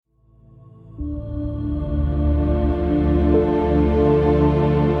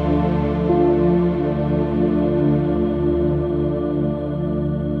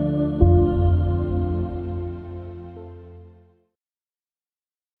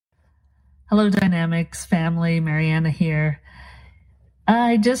Hello, DAYnamics family. Mariana here.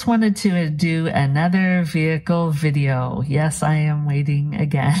 I just wanted to do another vehicle video. Yes, I am waiting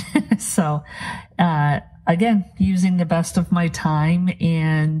again. So, again, using the best of my time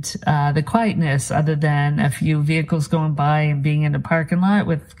and the quietness, other than a few vehicles going by and being in a parking lot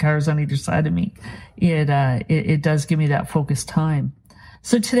with cars on either side of me. It does give me that focused time.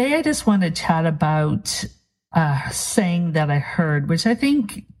 So today I just want to chat about saying that I heard, which I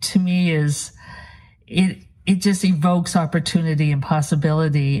think to me is, it just evokes opportunity and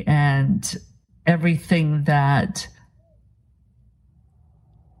possibility and everything that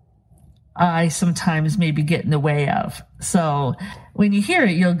I sometimes maybe get in the way of. So when you hear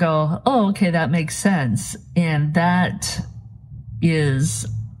it, you'll go, oh, okay, that makes sense. And that is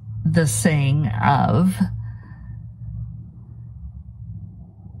the saying of,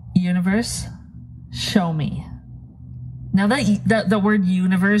 universe, show me. Now that the word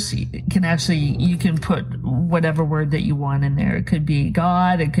universe can actually, you can put whatever word that you want in there. It could be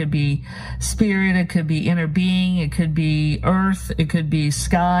God, it could be spirit, it could be inner being, it could be earth, it could be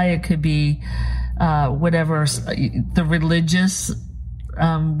sky, it could be whatever the religious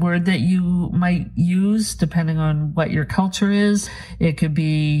word that you might use, depending on what your culture is. It could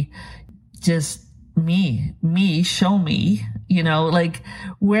be just me, show me, like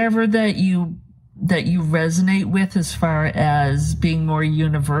wherever that you resonate with as far as being more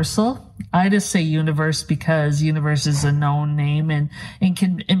universal. I just say universe because universe is a known name and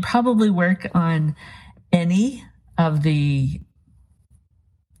can probably work on any of the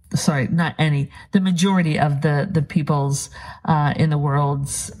majority of the peoples in the world.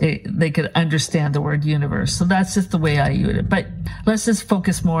 They could understand the word universe. So that's just the way I use it. But let's just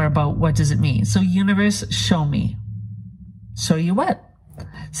focus more about what does it mean. So universe, show me. Show you what?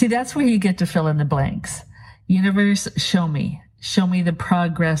 See, that's where you get to fill in the blanks. Universe, show me. Show me the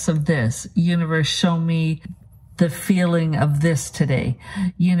progress of this. Universe, show me the feeling of this today.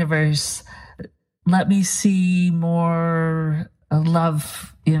 Universe, let me see more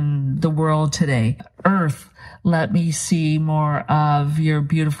love in the world today. Earth, let me see more of your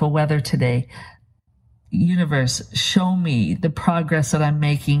beautiful weather today. Universe, show me the progress that I'm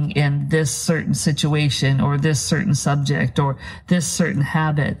making in this certain situation or this certain subject or this certain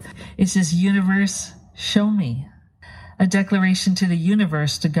habit. It's just, universe, show me. A declaration to the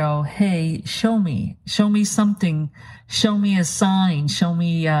universe to go, hey, show me something, show me a sign, show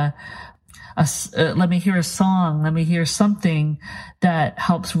me let me hear a song, let me hear something that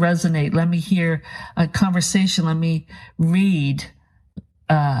helps resonate, let me hear a conversation, let me read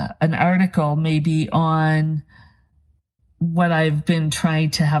an article maybe on what I've been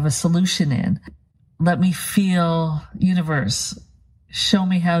trying to have a solution in. Let me feel, universe, show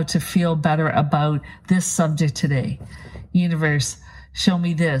me how to feel better about this subject today. Universe, show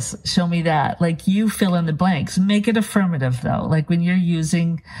me this, show me that. Like, you fill in the blanks. Make it affirmative though. Like when you're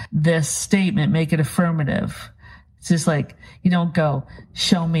using this statement, make it affirmative. It's just like, you don't go,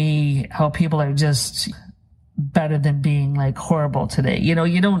 show me how people are just better than being like horrible today. You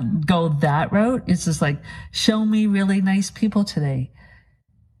don't go that route. It's just like, show me really nice people today.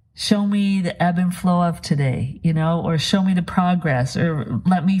 Show me the ebb and flow of today, or show me the progress, or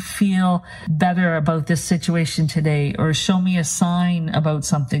let me feel better about this situation today, or show me a sign about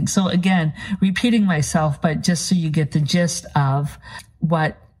something. So again, repeating myself, but just so you get the gist of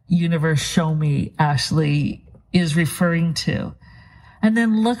what universe show me actually is referring to. And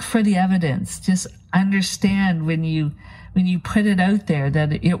then look for the evidence. Just understand when you put it out there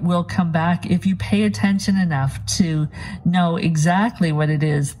that it will come back if you pay attention enough to know exactly what it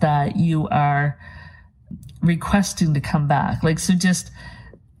is that you are requesting to come back. So just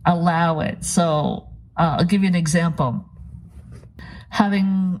allow it. So I'll give you an example.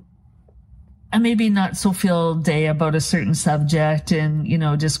 Having a maybe not so filled day about a certain subject and,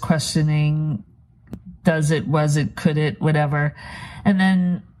 just questioning, does it, was it, could it, whatever. And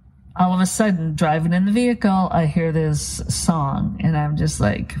then all of a sudden, driving in the vehicle, I hear this song, and I'm just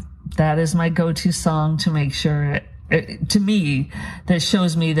like, that is my go-to song to make sure, to me, that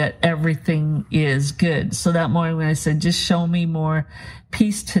shows me that everything is good. So that morning when I said, just show me more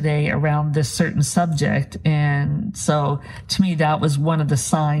peace today around this certain subject. And so to me, that was one of the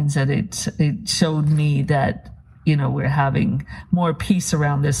signs that it showed me that, we're having more peace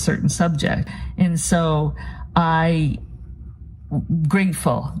around this certain subject. And so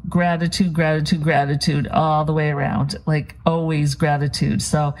grateful, gratitude all the way around, like always gratitude.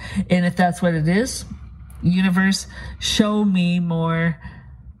 So, and if that's what it is, universe, show me more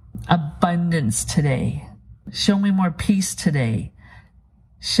abundance today. Show me more peace today.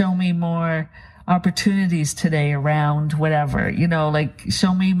 Show me more opportunities today around whatever, like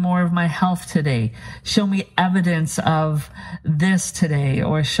show me more of my health today. Show me evidence of this today,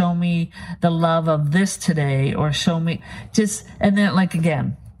 or show me the love of this today, or show me and then like,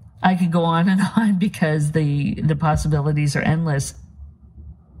 again, I could go on and on because the possibilities are endless.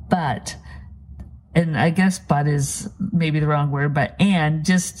 But, and I guess but is maybe the wrong word, and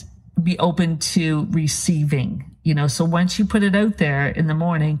just be open to receiving. So once you put it out there in the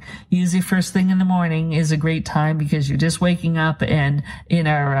morning, usually first thing in the morning is a great time because you're just waking up, and in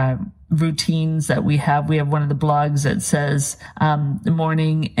our routines that we have one of the blogs that says the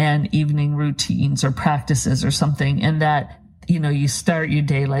morning and evening routines or practices or something, and that you start your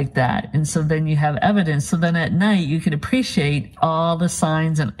day like that. And so then you have evidence. So then at night, you can appreciate all the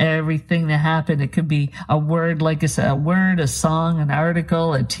signs and everything that happened. It could be a word, like I said, a word, a song, an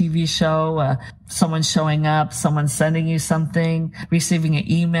article, a TV show, someone showing up, someone sending you something, receiving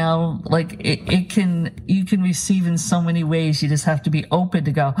an email. Like you can receive in so many ways. You just have to be open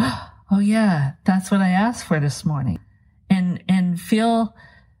to go, oh yeah, that's what I asked for this morning. And feel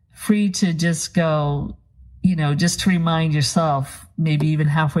free to just go, just to remind yourself, maybe even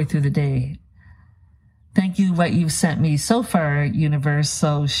halfway through the day, thank you what you've sent me so far, universe.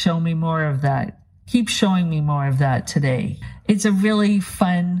 So show me more of that. Keep showing me more of that today. It's a really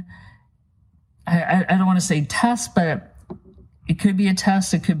fun, I don't want to say test, but it could be a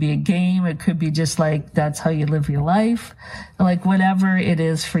test. It could be a game. It could be just like, that's how you live your life. Like whatever it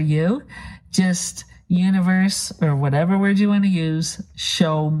is for you, just universe, or whatever word you want to use,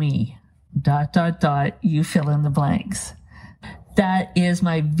 show me. ... you fill in the blanks. That is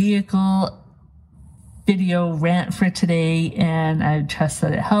my vehicle video rant for today, and I trust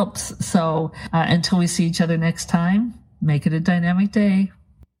that it helps. So until we see each other next time, make it a dynamic day.